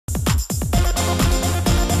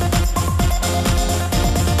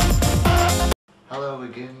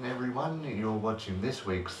again everyone, you're watching this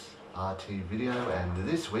week's RT video, and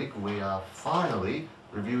this week we are finally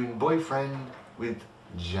reviewing Boyfriend with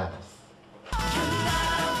Janus.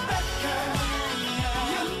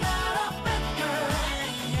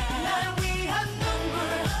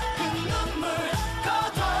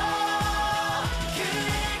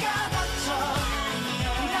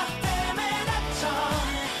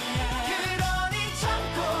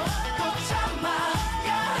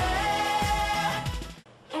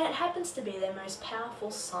 To be their most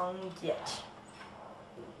powerful song yet.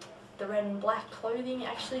 The red and black clothing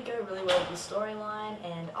actually go really well with the storyline,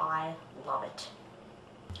 and I love it.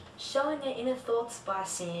 Showing their inner thoughts by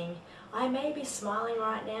singing, "I may be smiling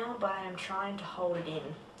right now, but I am trying to hold it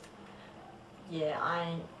in." Yeah,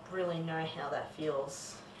 I really know how that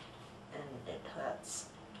feels, and it hurts.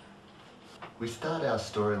 We start our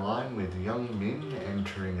storyline with Young Min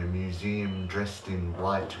entering a museum dressed in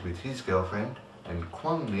white with his girlfriend, and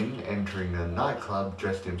Kwang Min entering a nightclub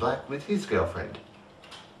dressed in black with his girlfriend.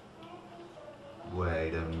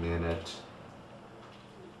 Wait a minute.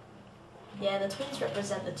 Yeah, the twins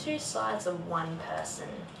represent the two sides of one person,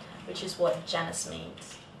 which is what Janus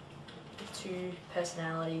means. The two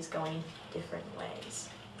personalities going different ways.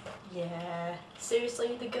 Yeah,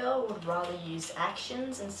 seriously, the girl would rather use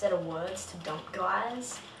actions instead of words to dump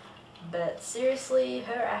guys. But seriously,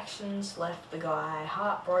 her actions left the guy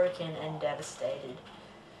heartbroken and devastated.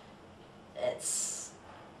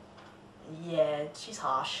 Yeah, she's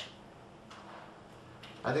harsh.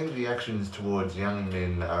 I think the actions towards Young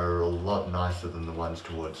Min are a lot nicer than the ones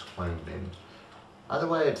towards Kwang Min. Either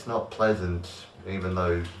way, it's not pleasant, even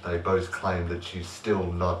though they both claim that she's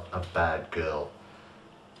still not a bad girl.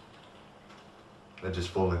 They're just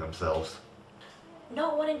fooling themselves.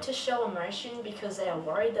 Not wanting to show emotion because they are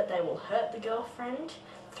worried that they will hurt the girlfriend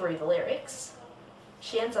through the lyrics,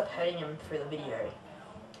 she ends up hurting him through the video.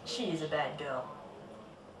 She is a bad girl.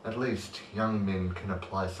 At least Young Min can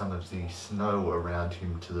apply some of the snow around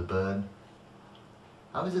him to the burn.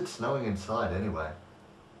 How is it snowing inside anyway?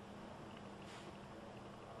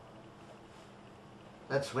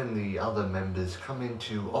 That's when the other members come in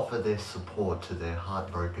to offer their support to their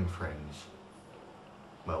heartbroken friends.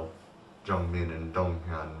 Well, Jongmin and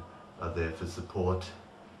Donghyun are there for support.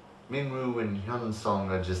 Minwoo and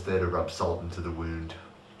Hyunsong are just there to rub salt into the wound.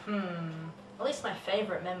 At least my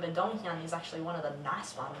favourite member, Donghyun, is actually one of the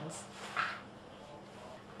nice ones.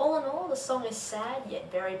 All in all, the song is sad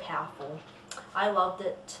yet very powerful. I loved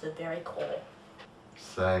it to the very core.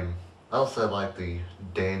 Same. I also like the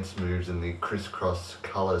dance moves and the crisscross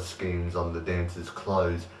colour schemes on the dancers'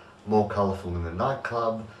 clothes. More colourful in the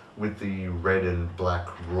nightclub, with the red and black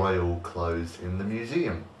royal clothes in the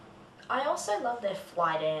museum. I also love their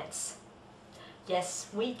fly dance. Yes,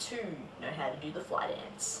 we too know how to do the fly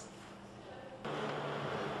dance.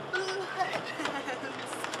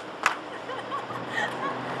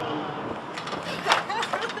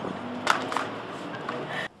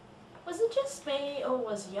 Was it just me, or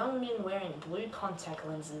was Young Min wearing blue contact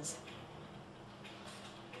lenses?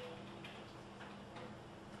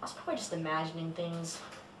 I was probably just imagining things.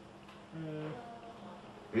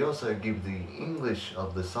 We also give the English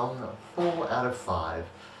of the song 4 out of 5,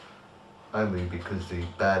 only because the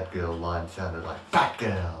bad girl line sounded like fat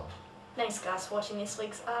girl. Thanks guys for watching this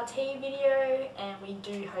week's RT video, and we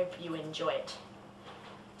do hope you enjoy it.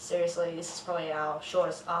 Seriously, this is probably our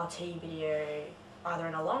shortest RT video either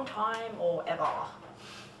in a long time or ever.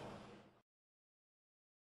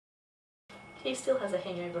 He still has a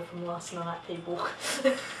hangover from last night, people.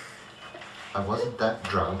 I wasn't that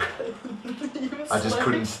drunk. I just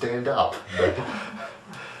couldn't stand up.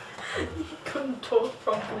 You couldn't talk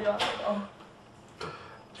properly either.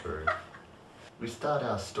 True. We start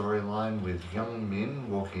our storyline with Young Min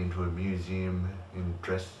walking into a museum in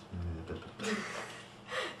dress.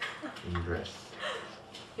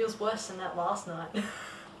 He was worse than that last night.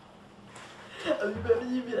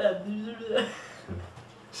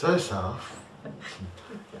 So.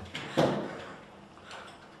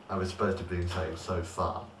 I was supposed to be saying so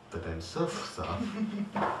far, but then so far.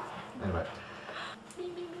 Anyway.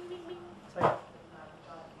 Sorry.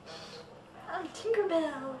 I'm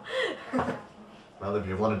Tinkerbell. Well, if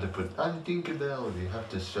you wanted to put I'm Tinkerbell, you have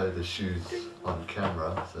to show the shoes on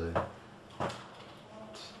camera, so.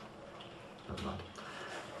 Never mind.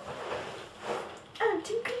 I'm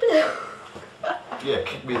Tinkerbell. Yeah,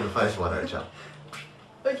 kick me in the face, why don't you?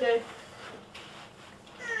 Okay.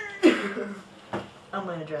 I'm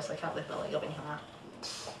wearing a dress, I can't lift my leg up anyhow.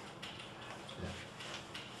 Yeah.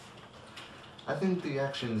 I think the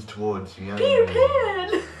actions towards Young Peter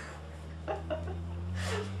Min... Pan!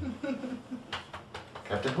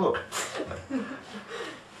 Captain Hook.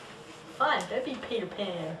 be Peter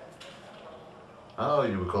Pan. Oh,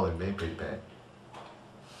 you were calling me Peter Pan.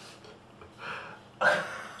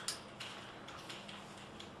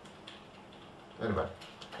 Anyway.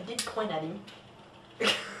 I did point at him.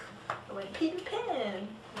 I went, Peter Pan.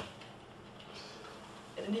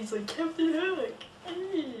 And then he's like, Captain Hook.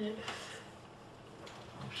 Hey.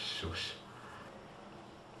 Oh, shush.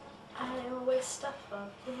 I always stuff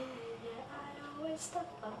up, yeah, yeah. I always stuff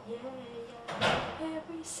up, yeah, yeah.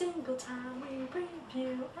 Every single time we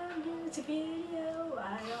review a music video,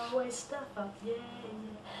 I always stuff up, yeah,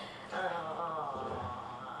 yeah.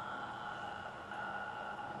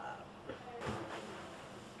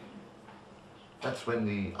 That's when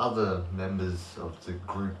the other members of the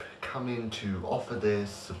group come in to offer their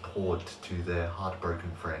support to their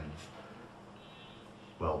heartbroken friends.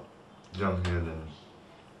 Well, Jonghyun and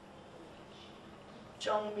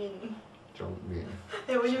Jongmin. Jongmin.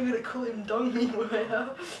 Hey, well, you're gonna call him Dongmin, where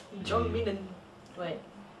Jongmin and wait,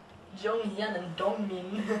 Jonghyun and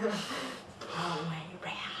Dongmin. Wrong way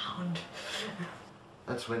round.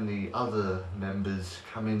 That's when the other members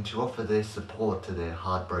come in to offer their support to their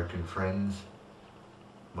heartbroken friends.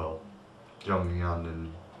 Well, Jonghyun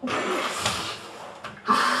and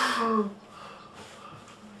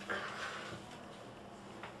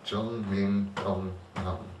Jongmin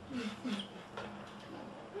Donghyun.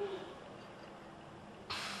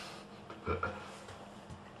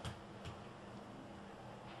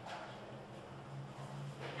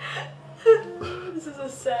 This is a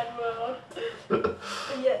sad world. But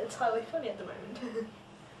yet it's highly funny at the moment.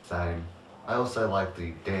 Same. I also like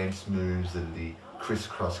the dance moves and the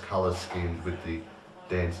crisscross colour schemes with the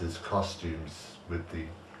dancers' costumes, with the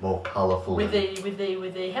more colourful. With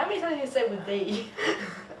the. How many times do you say with the?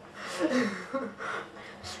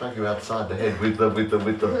 Smack you outside the head with the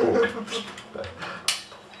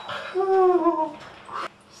book.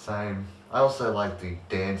 Same. I also like the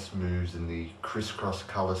dance moves and the crisscross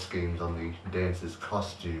colour schemes on the dancers'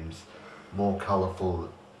 costumes, more colourful.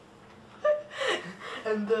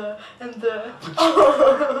 And the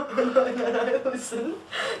oh no, listen.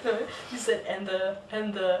 No, you said and the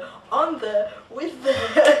on the with the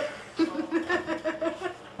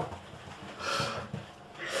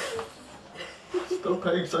Stop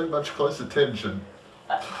paying so much close attention.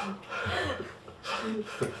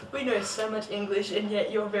 We know so much English and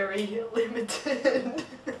yet you're very limited.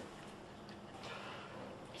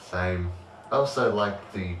 Same. I also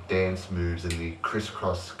like the dance moves and the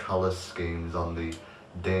crisscross colour schemes on the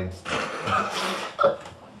dance. I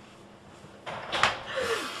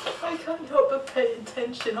can't help but pay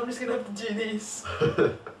attention. I'm just gonna have to do this.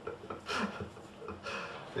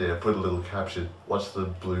 Yeah, put a little caption. Watch the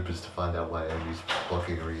bloopers to find out why Amy's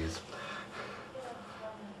blocking her ears.